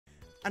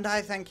And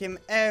I thank him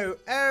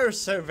oh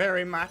so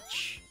very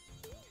much.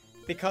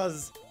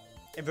 Because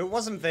if it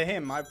wasn't for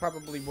him, I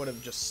probably would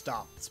have just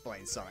stopped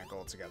playing Sonic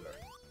altogether.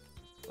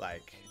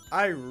 Like,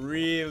 I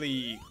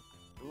really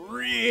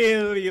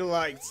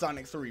liked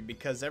Sonic 3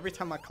 because every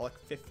time I collect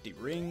 50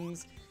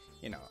 rings,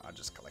 you know, I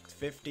just collect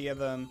 50 of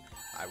them.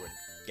 I would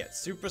get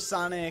Super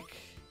Sonic.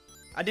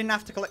 I didn't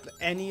have to collect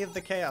any of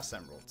the Chaos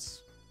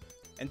Emeralds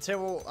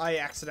until I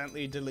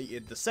accidentally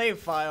deleted the save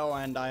file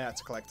and I had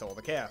to collect all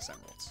the Chaos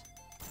Emeralds,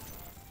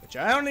 which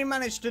I only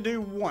managed to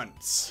do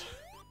once.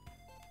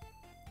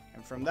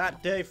 And from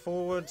that day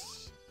forward,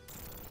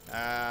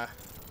 I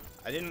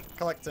didn't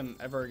collect them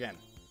ever again.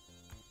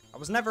 I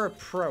was never a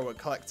pro at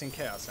collecting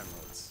Chaos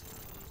Emeralds.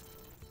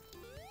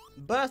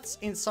 But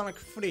in Sonic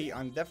 3,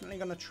 I'm definitely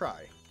gonna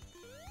try.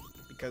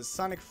 Because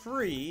Sonic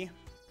 3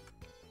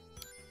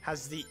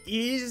 has the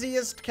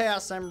easiest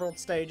Chaos Emerald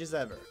stages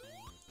ever.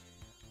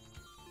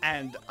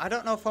 And I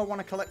don't know if I want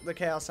to collect the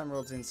Chaos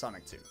Emeralds in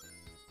Sonic 2.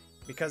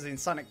 Because in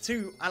Sonic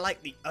 2, I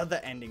like the other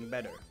ending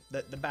better.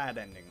 The bad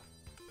ending.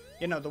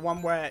 You know, the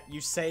one where you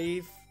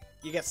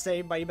get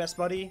saved by your best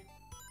buddy.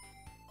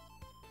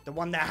 The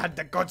one that had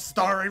the good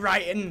story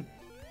writing.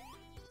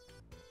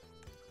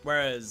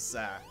 Whereas,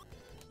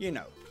 you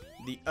know,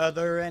 the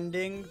other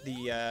ending,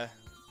 the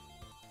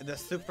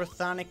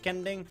Supersonic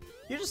ending,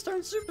 you just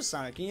turn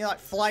Supersonic and you like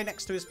fly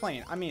next to his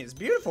plane. I mean, it's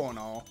beautiful and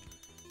all,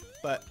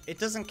 but it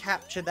doesn't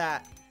capture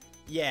that,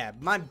 yeah,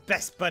 my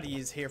best buddy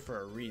is here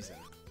for a reason.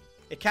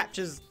 It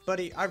captures,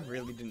 buddy, I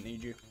really didn't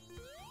need you.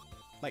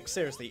 Like,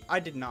 seriously, I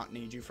did not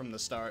need you from the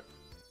start.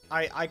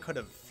 I could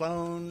have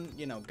flown,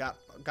 you know, got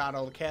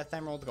all the Chaos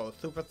Emeralds, go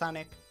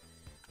Supersonic,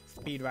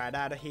 speed right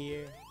out of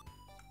here.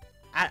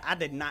 I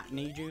did not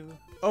need you.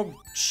 Oh,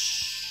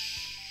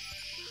 shh.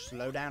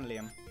 Slow down,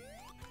 Liam.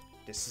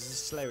 This is a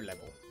slow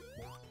level.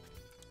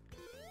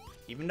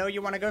 Even though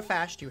you want to go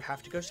fast, you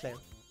have to go slow.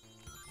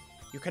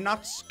 You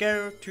cannot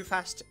go too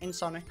fast in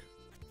Sonic.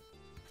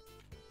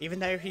 Even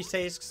though he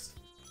says,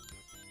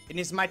 in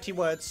his mighty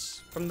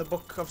words from the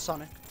book of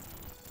Sonic,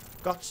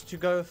 got to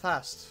go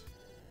fast,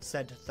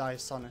 said thy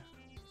Sonic.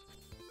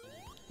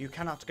 You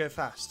cannot go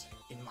fast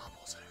in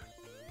Marble Zone.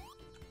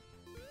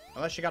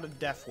 Unless you got a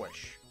death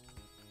wish.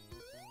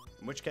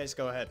 In which case,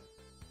 go ahead.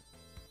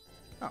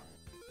 Oh.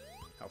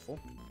 Helpful.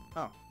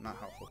 Oh, not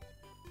helpful.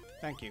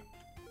 Thank you.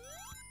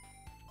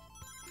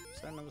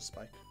 Is that another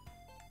spike?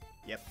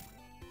 Yep.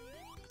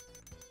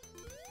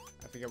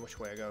 I forget which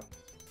way I go.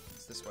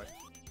 It's this way.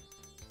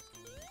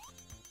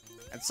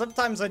 And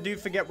sometimes I do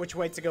forget which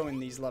way to go in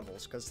these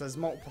levels, because there's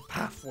multiple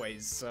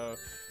pathways, so...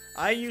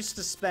 I used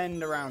to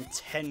spend around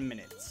 10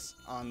 minutes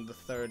on the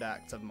third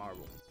act of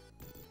Marble.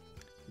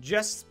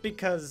 Just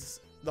because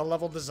the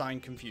level design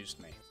confused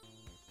me.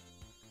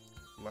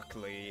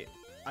 Luckily,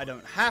 I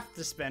don't have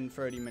to spend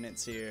 30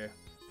 minutes here,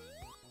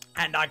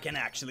 and I can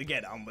actually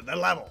get on with the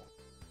level.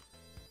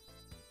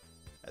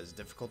 As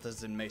difficult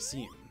as it may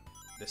seem,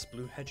 this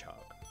blue hedgehog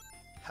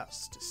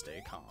has to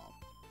stay calm.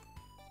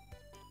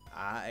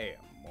 I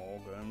am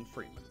Morgan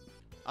Freeman.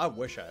 I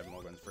wish I had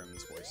Morgan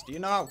Freeman's voice. Do you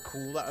know how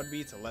cool that would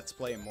be to Let's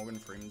Play in Morgan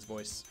Freeman's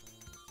voice?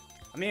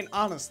 I mean,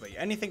 honestly,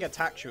 anything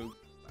attacks you...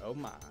 Oh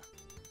my.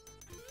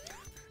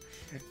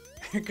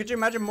 Could you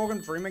imagine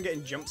Morgan Freeman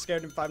getting jump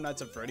scared in Five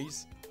Nights at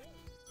Freddy's?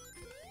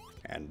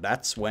 And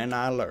that's when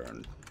I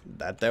learned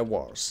that there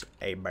was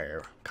a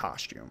bear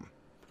costume.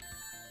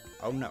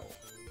 Oh no,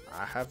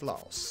 I have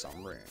lost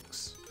some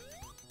rings.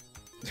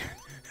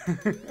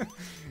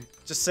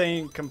 Just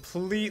saying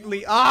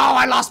completely... Oh,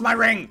 I lost my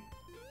ring!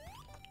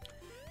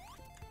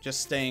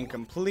 Just staying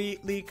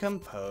completely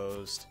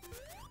composed.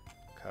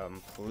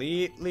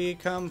 Completely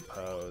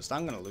composed.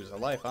 I'm gonna lose a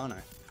life, aren't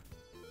I?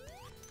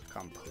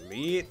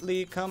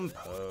 Completely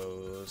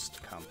composed.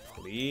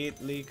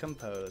 Completely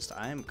composed.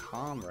 I am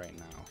calm right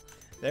now.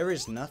 There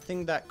is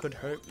nothing that could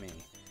hurt me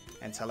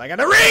until I get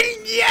a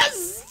ring!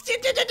 Yes!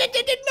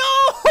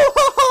 No!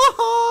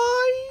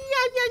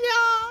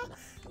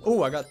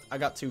 Oh, I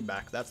got two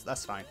back.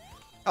 That's fine.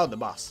 Oh, the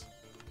boss.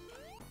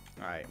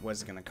 Alright,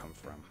 where's it gonna come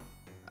from?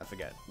 I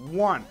forget.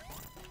 1,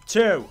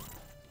 2,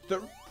 3.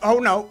 Oh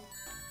no.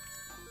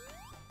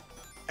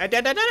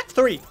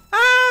 3.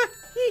 Ah!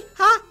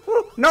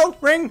 No,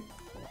 ring.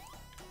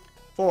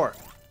 4.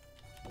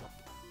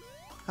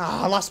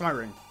 Ah, I lost my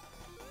ring.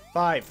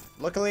 5.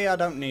 Luckily, I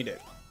don't need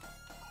it.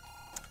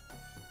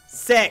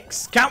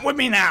 6. Count with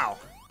me now.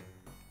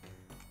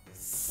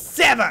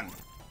 7.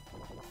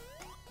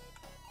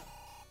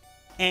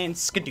 And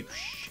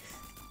skadoosh.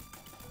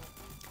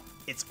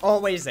 It's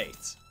always 8.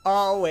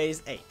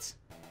 Always 8.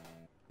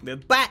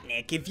 But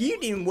Botnik, if you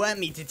didn't want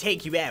me to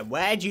take you out,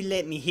 why'd you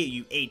let me hit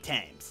you 8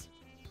 times?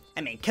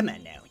 I mean, come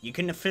on now. You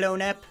couldn't have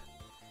flown up?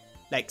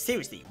 Like,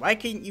 seriously, why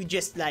couldn't you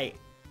just, like,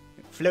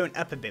 flown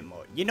up a bit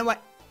more? You know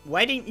what?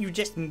 Why didn't you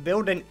just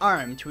build an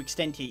arm to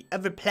extend to the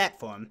other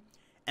platform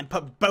and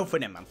put both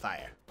of them on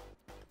fire?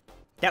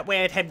 That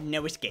way I'd have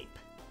no escape.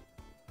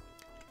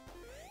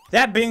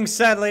 That being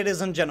said,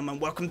 ladies and gentlemen,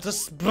 welcome to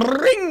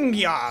Spring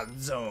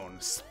Yard Zone.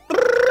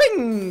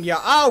 Spring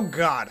Yard. Oh,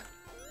 God.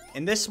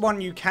 In this one,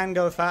 you can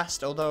go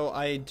fast, although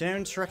I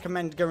don't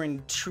recommend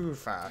going too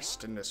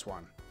fast in this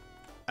one.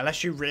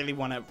 Unless you really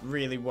wanna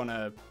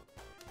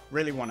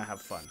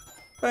have fun.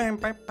 Bam,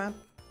 bam, bam.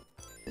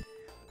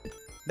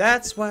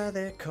 That's why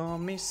they call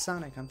me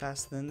Sonic. I'm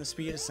faster than the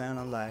speed of sound.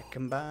 I like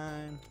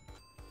combine.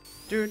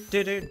 Do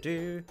do do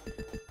do.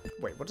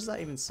 Wait, what does that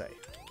even say?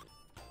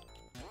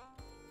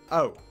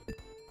 Oh,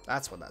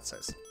 that's what that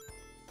says.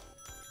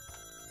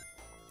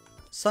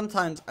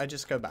 Sometimes I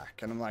just go back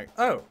and I'm like,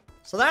 oh,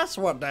 so that's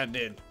what that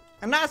did.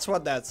 And that's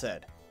what that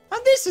said.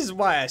 And this is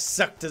why I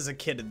sucked as a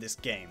kid at this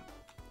game.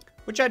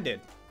 Which I did.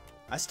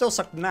 I still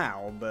suck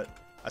now, but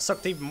I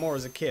sucked even more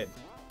as a kid.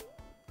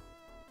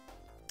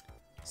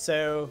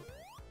 So,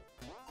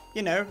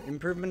 you know,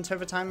 improvement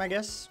over time, I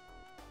guess.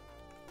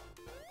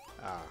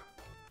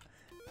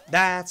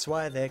 That's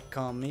why they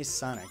call me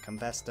Sonic. I'm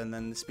faster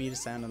than the speed of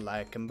sound and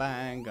like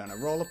combine. Gonna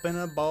roll up in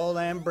a ball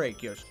and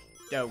break your...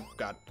 Oh,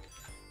 God.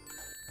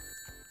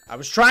 I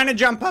was trying to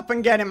jump up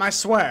and get him, I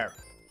swear.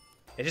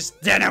 It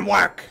just didn't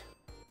work.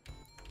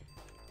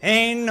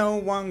 Ain't no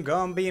one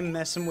gonna be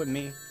messing with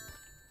me.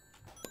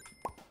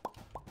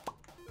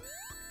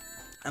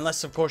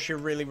 Unless, of course, you're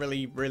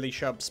really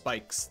sharp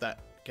spikes that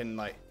can,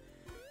 like...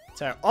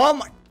 tear... Oh,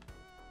 my...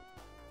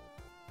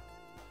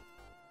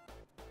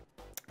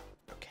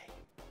 Okay.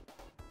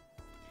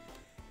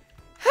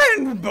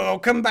 And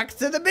welcome back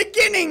to the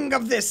beginning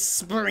of this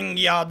Spring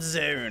Yard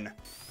Zone,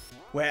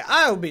 where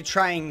I'll be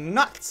trying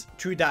not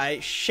to die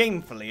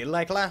shamefully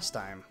like last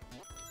time.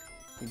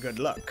 Good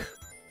luck.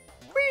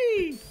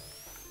 Whee!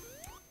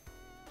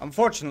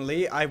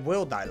 Unfortunately, I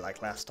will die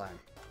like last time.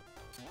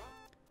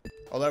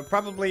 Although,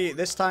 probably,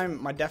 this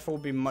time, my death will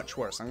be much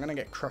worse. I'm gonna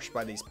get crushed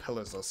by these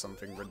pillars or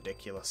something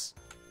ridiculous.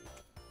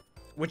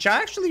 Which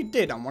I actually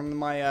did on one of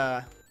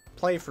my,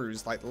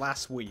 playthroughs, like,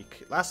 last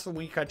week. Last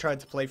week, I tried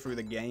to play through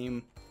the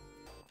game.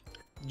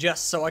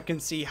 Just so I can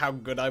see how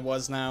good I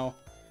was now.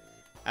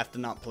 After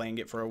not playing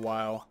it for a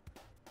while.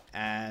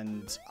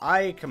 And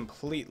I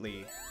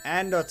completely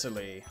and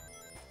utterly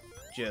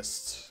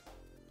just...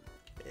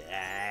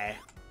 yeah,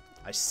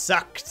 I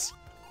sucked.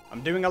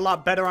 I'm doing a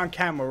lot better on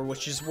camera,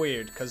 which is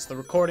weird, because the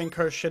recording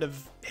curse should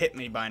have hit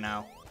me by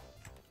now.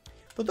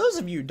 For those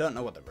of you who don't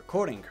know what the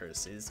recording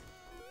curse is,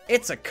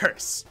 it's a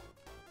curse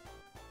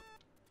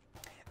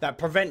that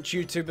prevents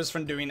YouTubers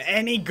from doing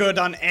any good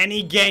on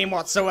any game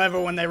whatsoever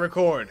when they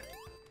record.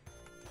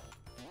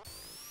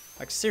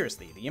 Like,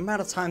 seriously, the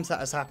amount of times that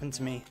has happened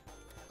to me.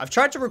 I've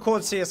tried to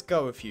record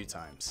CSGO a few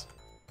times.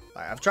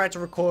 Like, I've tried to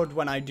record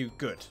when I do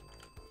good.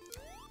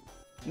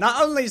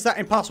 Not only is that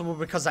impossible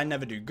because I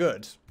never do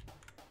good,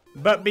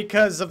 but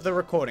because of the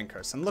recording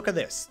curse. And look at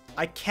this.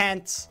 I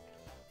can't...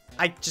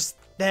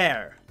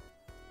 there.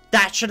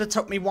 That should have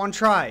took me one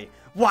try.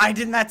 Why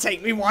didn't that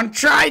take me one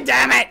try,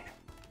 damn it?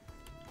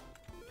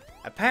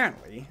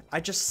 Apparently, I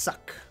just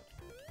suck.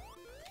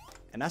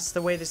 And that's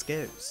the way this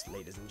goes,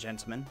 ladies and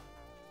gentlemen.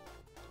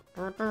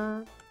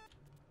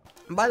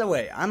 By the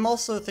way, I'm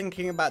also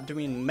thinking about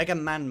doing Mega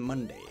Man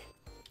Monday.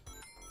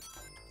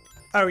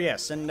 Oh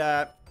yes, and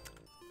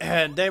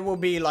there will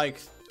be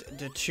like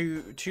the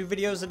two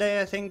videos a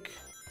day, I think.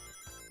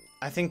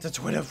 I think the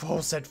Twitter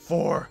poll said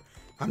 4.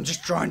 I'm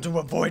just trying to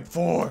avoid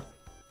 4.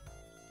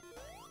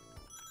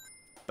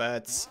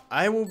 But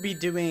I will be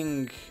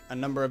doing a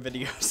number of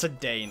videos a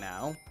day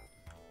now.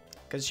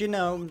 Because, you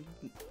know,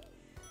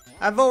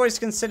 I've always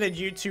considered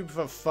YouTube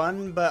for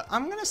fun, but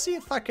I'm gonna see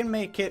if I can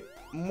make it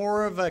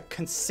more of a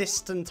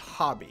consistent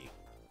hobby.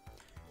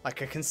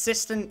 Like a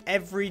consistent,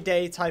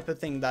 everyday type of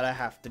thing that I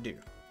have to do.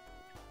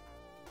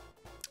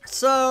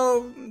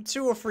 So,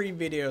 2 or 3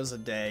 videos a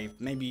day,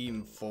 maybe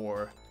even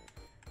 4,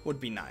 would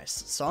be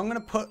nice. So I'm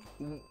gonna put,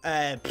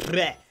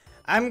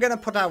 I'm gonna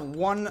put out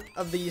 1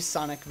 of these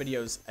Sonic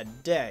videos a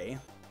day,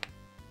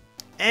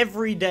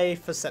 every day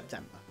for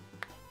September.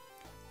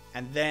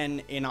 And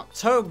then in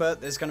October,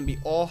 there's gonna be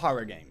all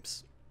horror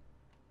games.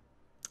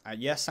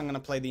 Yes, I'm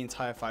gonna play the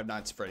entire Five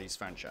Nights at Freddy's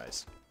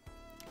franchise.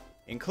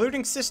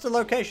 Including Sister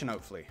Location,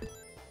 hopefully.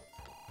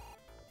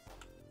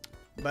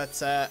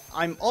 But,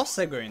 I'm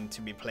also going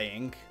to be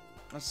playing,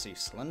 let's see,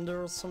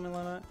 Slender or something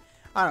like that?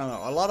 I don't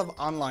know, a lot of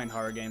online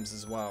horror games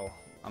as well.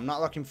 I'm not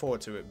looking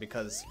forward to it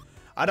because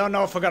I don't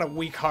know if I got a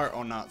weak heart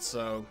or not,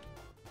 so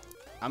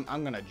I'm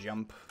gonna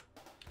jump.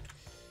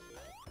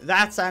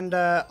 That and,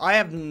 I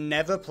have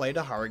never played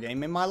a horror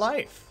game in my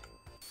life.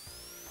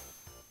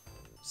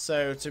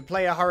 So, to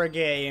play a horror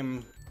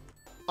game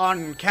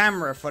on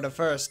camera for the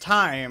first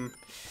time,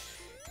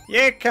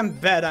 you can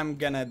bet I'm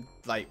gonna,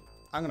 like,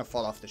 I'm gonna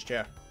fall off this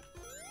chair.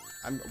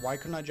 Why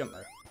couldn't I jump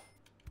there?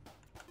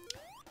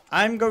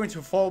 I'm going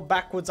to fall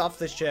backwards off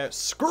this chair,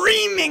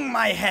 screaming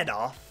my head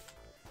off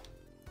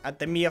at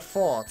the mere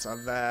thought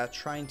of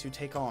trying to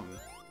take on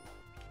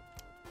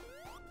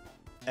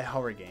a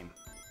horror game.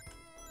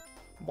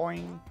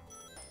 Boing.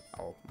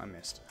 Oh, I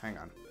missed. Hang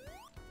on.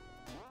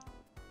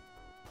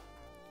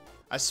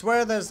 I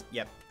swear there's...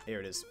 Yep, here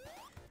it is.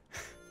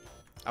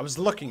 I was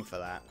looking for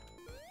that.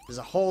 There's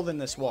a hole in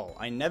this wall.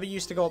 I never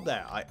used to go up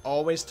there. I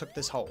always took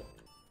this hole.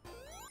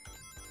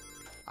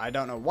 I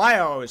don't know why I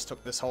always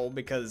took this hole,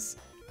 because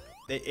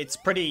it's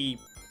pretty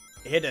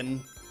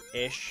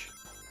hidden-ish.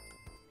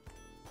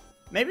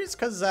 Maybe it's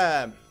because,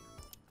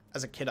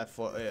 as a kid I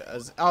thought,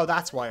 oh,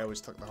 that's why I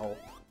always took the hole.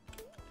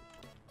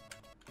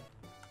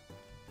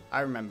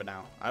 I remember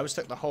now. I always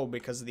took the hole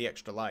because of the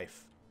extra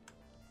life.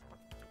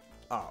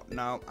 Oh,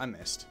 no, I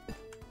missed.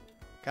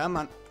 Come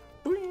on.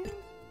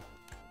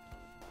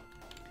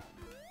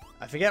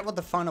 I forget what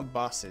the final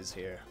boss is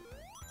here.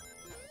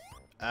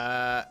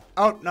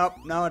 Oh, no,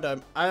 I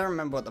don't. I don't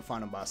remember what the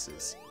final boss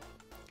is.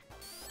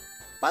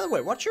 By the way,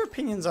 what's your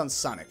opinions on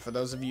Sonic for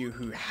those of you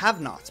who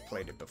have not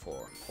played it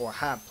before, or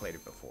have played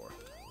it before?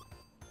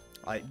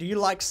 Like, do you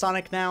like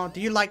Sonic now?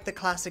 Do you like the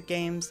classic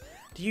games?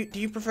 Do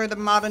you prefer the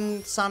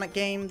modern Sonic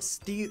games?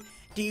 Do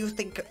you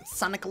think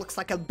Sonic looks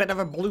like a bit of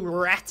a blue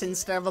rat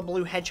instead of a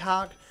blue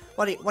hedgehog?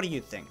 What do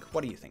you think?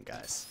 What do you think,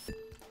 guys?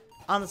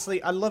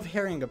 Honestly, I love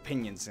hearing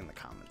opinions in the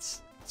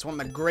comments. It's one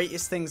of the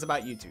greatest things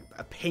about YouTube.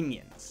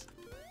 Opinions.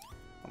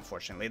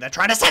 Unfortunately, they're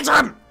trying to censor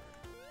them!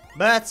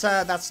 But,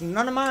 that's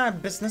none of my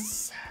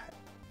business.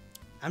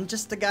 I'm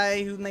just a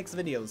guy who makes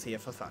videos here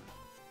for fun.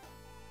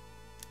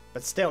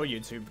 But still,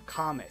 YouTube,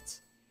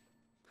 comment.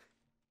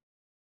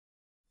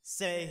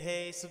 Say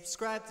hey,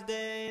 subscribe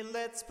today,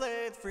 let's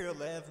play the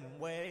 3011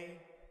 way.